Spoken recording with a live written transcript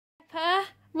Peppa,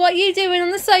 what are you doing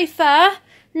on the sofa?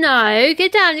 No,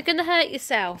 get down, you're going to hurt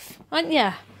yourself, aren't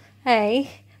you?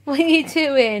 Hey, what are you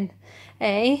doing?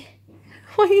 Hey,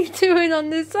 what are you doing on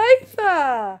the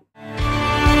sofa?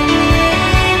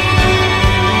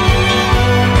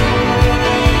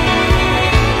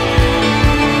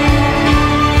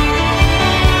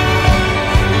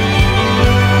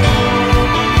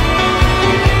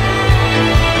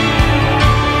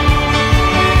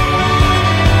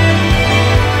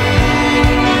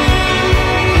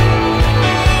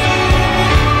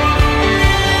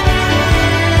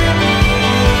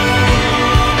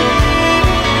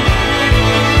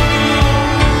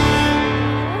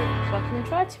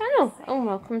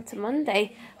 Welcome to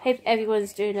Monday. Hope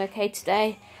everyone's doing okay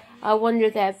today. I wonder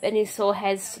if there are any sore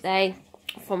heads today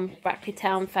from Brackley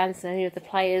Town fans and any of the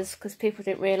players, because people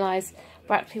didn't realise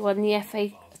Brackley won the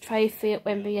FA Trophy at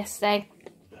Wembley yesterday.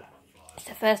 It's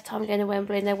the first time going to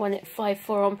Wembley and they won it 5-4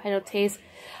 on penalties,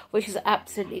 which is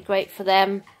absolutely great for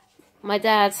them. My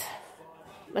dad,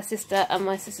 my sister and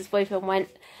my sister's boyfriend went,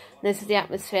 and this is the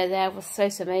atmosphere there was so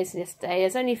amazing yesterday.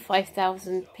 There's only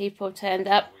 5,000 people turned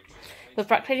up. But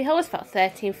Brackley Hall was about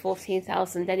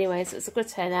 13,000-14,000 anyway, so it's a good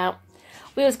turnout.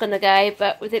 We was going to go,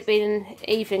 but with it being an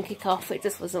evening kick-off, it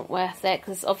just wasn't worth it,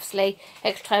 because obviously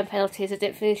extra time penalties, I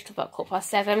didn't finish till about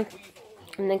 7:15,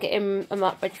 and then getting them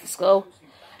up ready for school,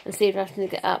 and Stephen having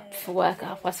to get up for work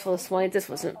at 4:30 this morning just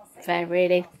wasn't fair,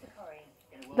 really.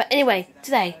 But anyway,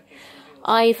 today,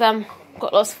 I've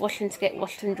got lots of washing to get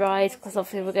washed and dried, because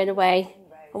obviously we're going away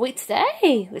a week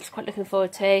today, which I'm quite looking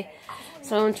forward to.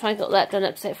 So I'm going to try and get that done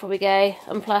up to date before we go.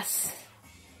 And plus,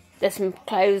 there's some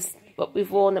clothes what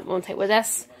we've worn that we want to take with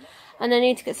us. And I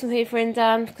need to get some hoovering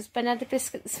done, because Ben had a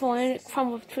biscuit this morning, it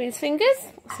crumbled between his fingers.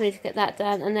 So I need to get that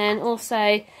done. And then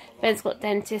also, Ben's got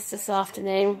dentist this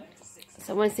afternoon.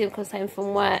 So when Stephen comes home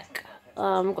from work,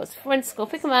 I've got some friends to go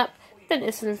pick him up,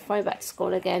 dentist, and throw back to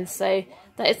school again. So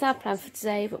that is our plan for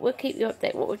today. But we'll keep you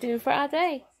updated what we're doing for our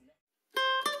day.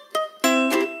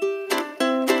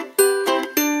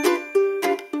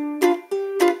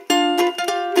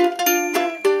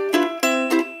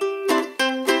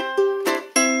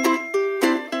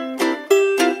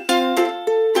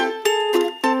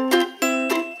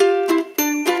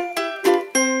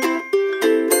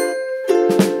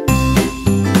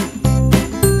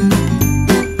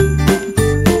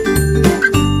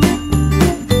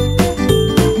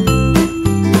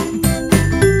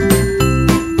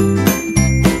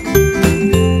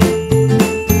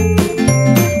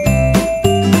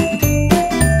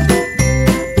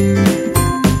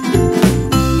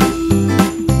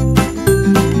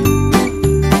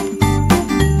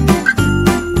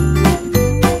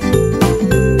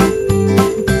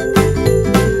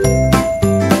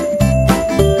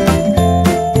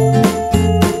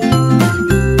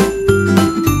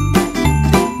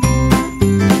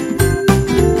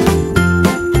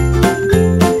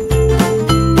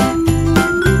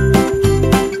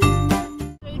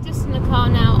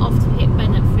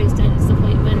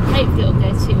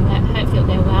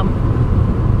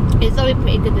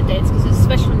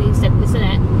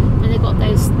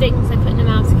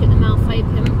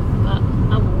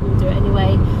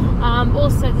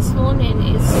 Also this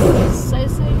morning is so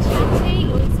chatty.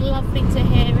 It was lovely to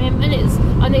hear him, and it's,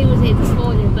 I know he was here this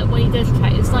morning, but when he does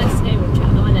chat, it's nice to hear him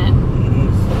chat, isn't it?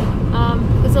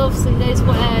 Because obviously those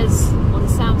words or the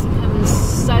sounds are coming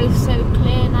so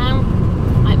clear now,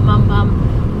 like mum,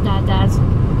 dad.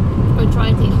 We're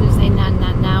trying to teach him to say nan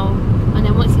now, and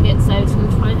then once he gets those,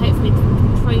 we'll try and hopefully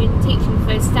try and teach him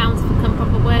those sounds to become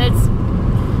proper words.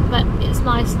 But it's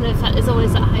nice to know that there's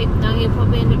always that hope now he'll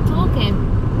probably end up talking.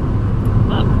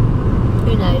 But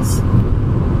who knows?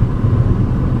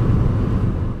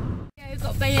 Yeah, we've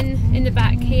got Ben in the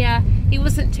back here. He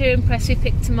wasn't too impressed. We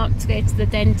picked him up to go to the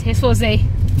dentist, was he?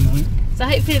 No. So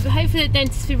hopefully the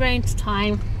dentist will be around to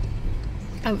time.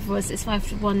 Otherwise it's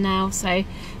 5:01 now, so it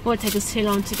won't take us too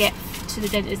long to get to the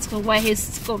dentist. Where his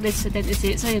school is to the dentist,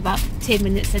 it's only about 10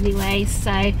 minutes anyway.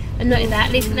 So and not that,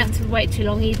 at least we don't have to wait too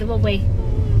long either, will we?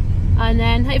 And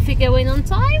then hopefully go in on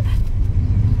time.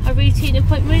 A routine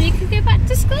appointment and you can go back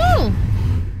to school.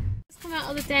 Just come out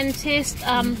of the dentist,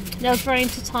 they were very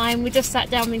into time. We just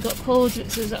sat down and we got called,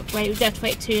 which was great. We didn't have to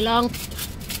wait too long.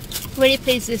 Really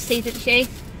pleased with Steve, didn't she?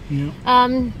 Yeah.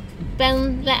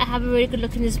 Ben let her have a really good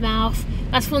look in his mouth.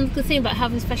 That's one good thing about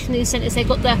having special needs centres. They've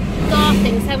got the guard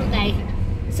things, haven't they?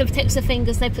 So it protects their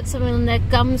fingers. They put something on their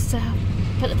gums to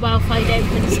put the wildfire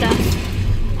open and stuff.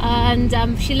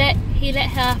 And he let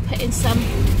her put in some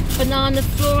banana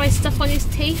fluoride stuff on his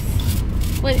teeth.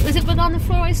 Was it banana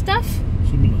fluoride stuff?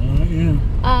 Something like that, yeah.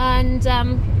 And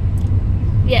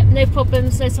yeah, no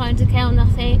problems, no signs of care,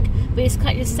 nothing. he's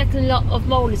cutting his second lot of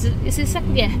molars. Is his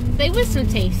second? Yeah, they wisdom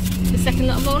teeth. The second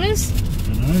lot of molars.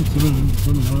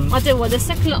 I don't know. The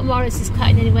second lot of molars is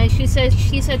cutting anyway. She said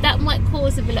that might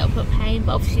cause him a little bit of pain,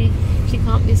 but obviously she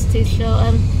can't be too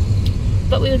sure.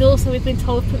 But we've been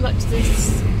told pretty much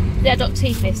the adult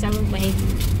toothpaste, haven't we?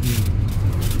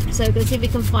 So we're going to see if we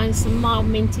can find some mild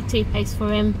minty toothpaste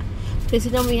for him, because he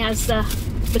normally has the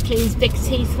MacLeod's big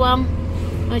teeth one.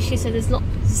 And she said there's not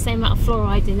the same amount of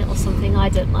fluoride in it or something, I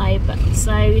don't know. But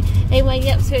so anyway,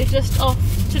 yep, so it's just off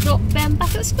to drop Ben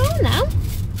back at school now.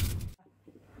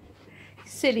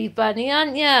 Silly bunny,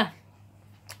 aren't you?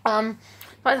 I'd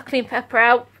like to clean Peppa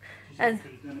out, and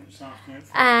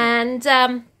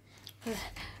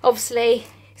obviously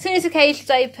as soon as the cage was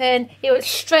open, he went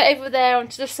straight over there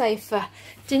onto the sofa,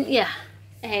 didn't you?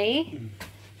 Eh?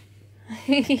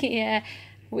 Yeah.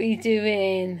 What are you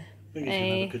doing? I think he's going to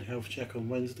have a good health check on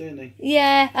Wednesday, isn't he?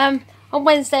 Yeah, on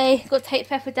Wednesday, got to take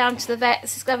Peppa down to the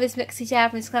vets. He's got to have his mixy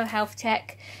jab and he's going to have a health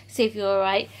check, see if you're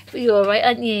alright. But you're alright,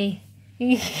 aren't you?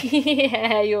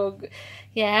 Yeah,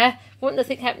 yeah. Wouldn't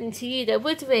nothing happening to you though,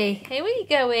 would we? Hey, where are you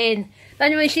going? But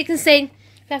anyway, she can see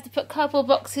we have to put cardboard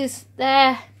boxes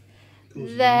there,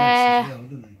 there,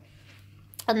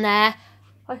 and there.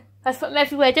 I put them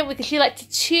everywhere, don't we? Because you like to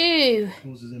chew.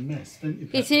 Causes a mess, don't you,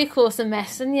 Peppa? You do cause a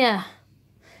mess, don't you?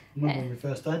 Remember when we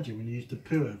first had you, when you used to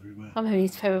poo everywhere? I'm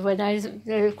used to poo everywhere now.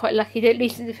 You're quite lucky you don't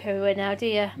leave to poo everywhere now, do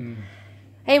you?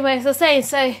 Anyway, as I was saying,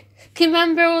 so can you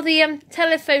remember all the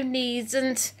telephone leads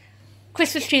and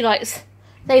Christmas tree lights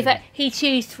he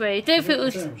chews through? Don't think it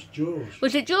was. That was George.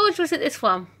 Was it George? Or was it this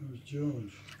one? It was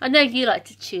George. I know you like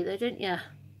to chew though, don't you?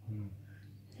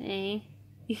 Hey,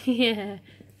 yeah.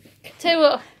 Tell you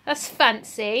what, that's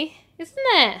fancy, isn't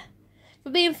it?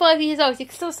 For being 5 years old, you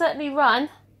can still certainly run.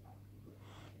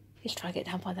 Let's try to get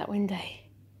down by that window.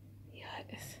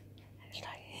 Yes. Let's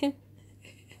try.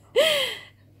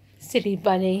 Silly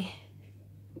bunny.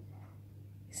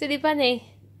 Silly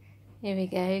bunny. Here we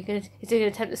go. Is he going to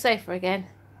attempt the sofa again?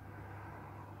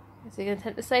 Is he going to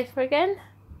attempt the sofa again?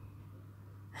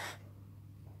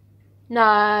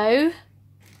 No.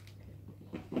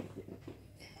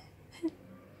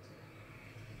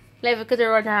 Lever gonna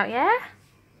run out, yeah?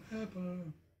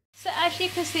 So as you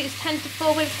can see, it's 10 to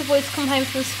 4 when the boys come home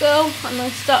from school and I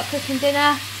start cooking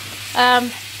dinner.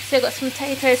 So I've got some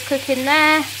potatoes cooking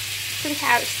there, some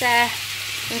carrots there,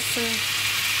 and some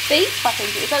beef, I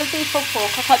think it was. That was beef or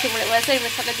pork, I can't think what it was. Anyway,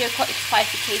 so I'm going to do a cottage pie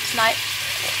for tea tonight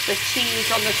with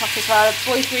cheese on the top as well. The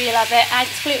boys really love it, and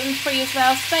it's gluten free as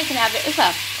well, so they can have it as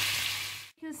well.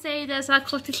 You can see there's our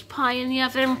cottage pie in the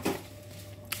oven.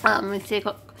 You see I've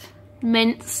got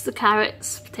mince, the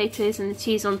carrots, potatoes and the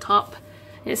cheese on top.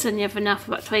 It's only have enough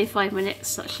for about 25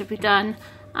 minutes, that should be done.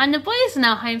 And the boys are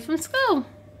now home from school.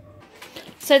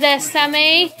 So there's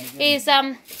Sammy, he's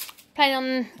playing on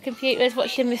the computers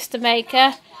watching Mr.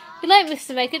 Maker. You like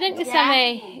Mr. Maker, don't you,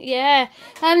 Sammy? Yeah.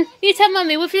 You tell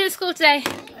Mummy, what have you done at school today?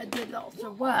 I did lots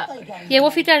of work. Yeah, what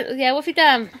have you done? Yeah, what have you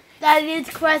done? I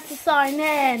did quest to sign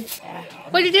in.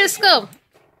 What did you do at school?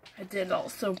 I did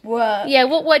lots of work. Yeah,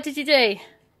 what work did you do?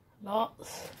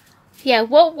 Lots. Yeah,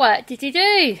 what work did you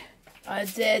do? I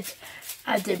did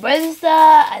Wednesday,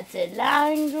 I did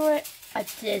language, I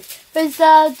did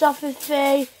Wednesday,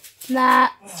 geography,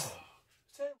 maths.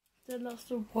 Did lots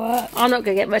of work. I'm not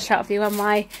going to get much out of you, am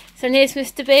I? So here's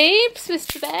Mr. Beebs,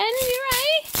 Mr. Ben, you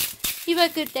right? You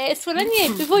had a good day at school, haven't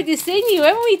you? We've already seen you,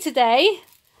 haven't we, today?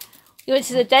 You went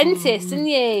to the dentist, didn't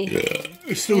you? Yeah.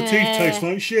 It's still teeth taste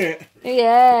like shit.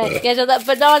 Yeah, you had all that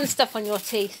banana stuff on your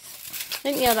teeth.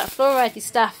 Didn't you, all that fluoride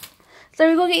stuff? So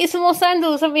we've got to get you some more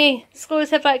sandals, haven't we? School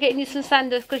said about getting you some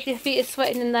sandals because your feet are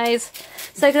sweating in those.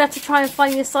 So you're going to have to try and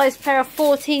find your size pair of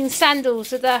 14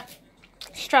 sandals with a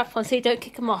strap on so you don't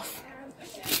kick them off.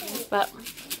 But,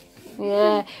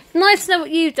 yeah. Nice to know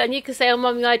what you've done. You can say, oh,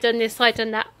 Mummy, I've done this, I've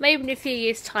done that. Maybe in a few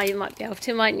years' time you might be able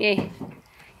to, mightn't you?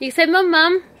 You can say, Mum,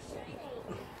 Mum.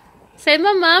 Say,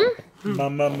 Mum, Mum.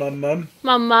 Mum, mum, mum, mum.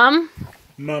 Mum, Mum.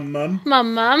 Mum, mum.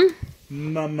 Mum, Mum.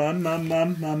 Mum, mum, mum,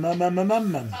 mum, mum, mum, mum,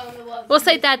 mum, mum. We'll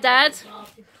say Dad, Dad.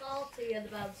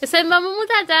 You say Mum or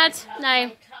Dad, Dad?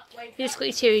 No. You just got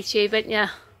your chewy tube, haven't you?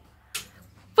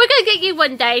 We're going to get you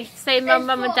one day. Say Mum,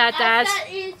 Mum and Dad, Dad.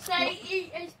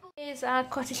 Here's our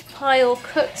cottage pie all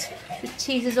cooked. The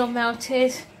cheese is all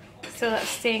melted. So that's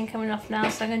steam coming off now.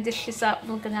 So I'm going to dish this up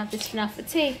and we're going to have this now for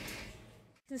tea. You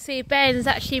can see Ben's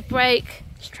actually break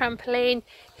his trampoline.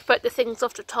 He broke the things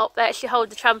off the top. They actually hold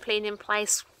the trampoline in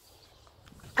place.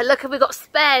 And look, we've got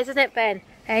spares, isn't it, Ben?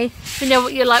 Hey, we know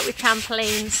what you like with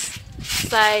trampolines.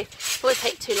 So it won't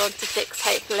take too long to fix,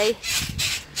 hopefully.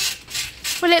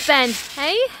 Will it, Ben?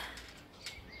 Hey?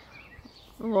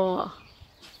 Oh.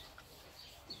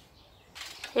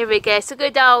 Here we go. So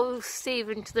good old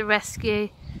Stephen to the rescue.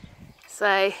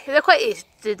 So they're quite easy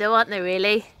to do, aren't they,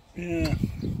 really? Yeah.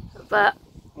 But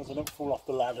I don't fall off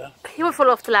the ladder. You won't fall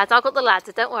off the ladder. I've got the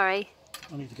ladder, don't worry.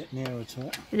 I need to get nearer to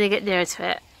it. You need to get nearer to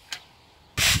it.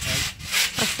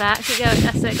 That's that. Keep going.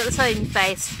 That's it. Got the sun in your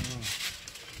face.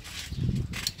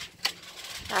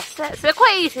 That's it. So they're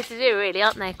quite easy to do, really,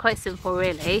 aren't they? Quite simple,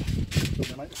 really.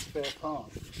 They make the spare part.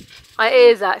 It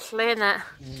is, actually, isn't it?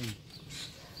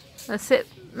 That's it.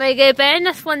 There you go, Ben.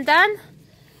 That's one done.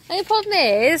 And the problem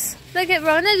is, don't get me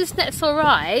wrong, I know this net's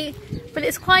alright, but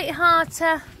it's quite hard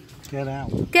to get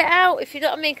out, if you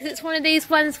know what I mean, because it's one of these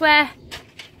ones where,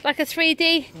 like a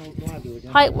 3D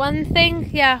height one thing.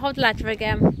 Yeah, hold the ladder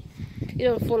again. You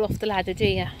don't fall off the ladder, do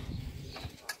you?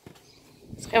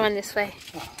 Let's go on this way.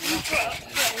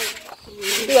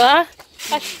 You are?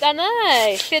 I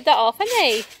know. She had that off, hasn't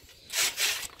he?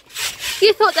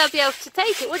 You thought they'd be able to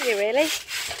take it, wouldn't you, really?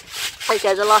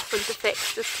 Okay, the last one to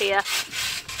fix, just here.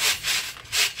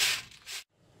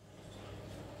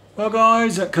 Well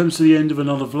guys, that comes to the end of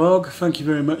another vlog. Thank you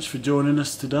very much for joining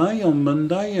us today on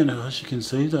Monday, and as you can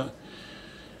see, that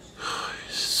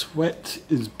sweat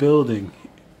is building.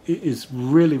 It is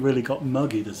really got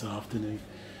muggy this afternoon.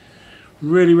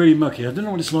 Really muggy. I don't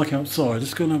know what it's like outside.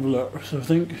 Let's go and have a look. So I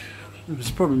think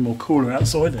it's probably more cooler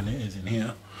outside than it is in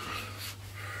here.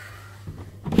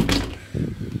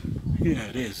 Yeah,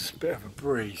 it is. A bit of a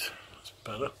breeze. That's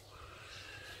better.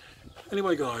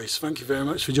 Anyway guys, thank you very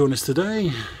much for joining us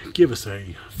today. Give us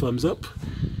a thumbs up,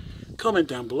 comment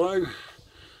down below,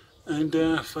 and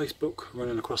Facebook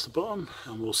running across the bottom,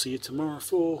 and we'll see you tomorrow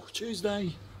for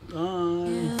Tuesday.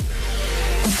 Bye.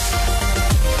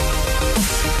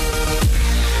 Yeah.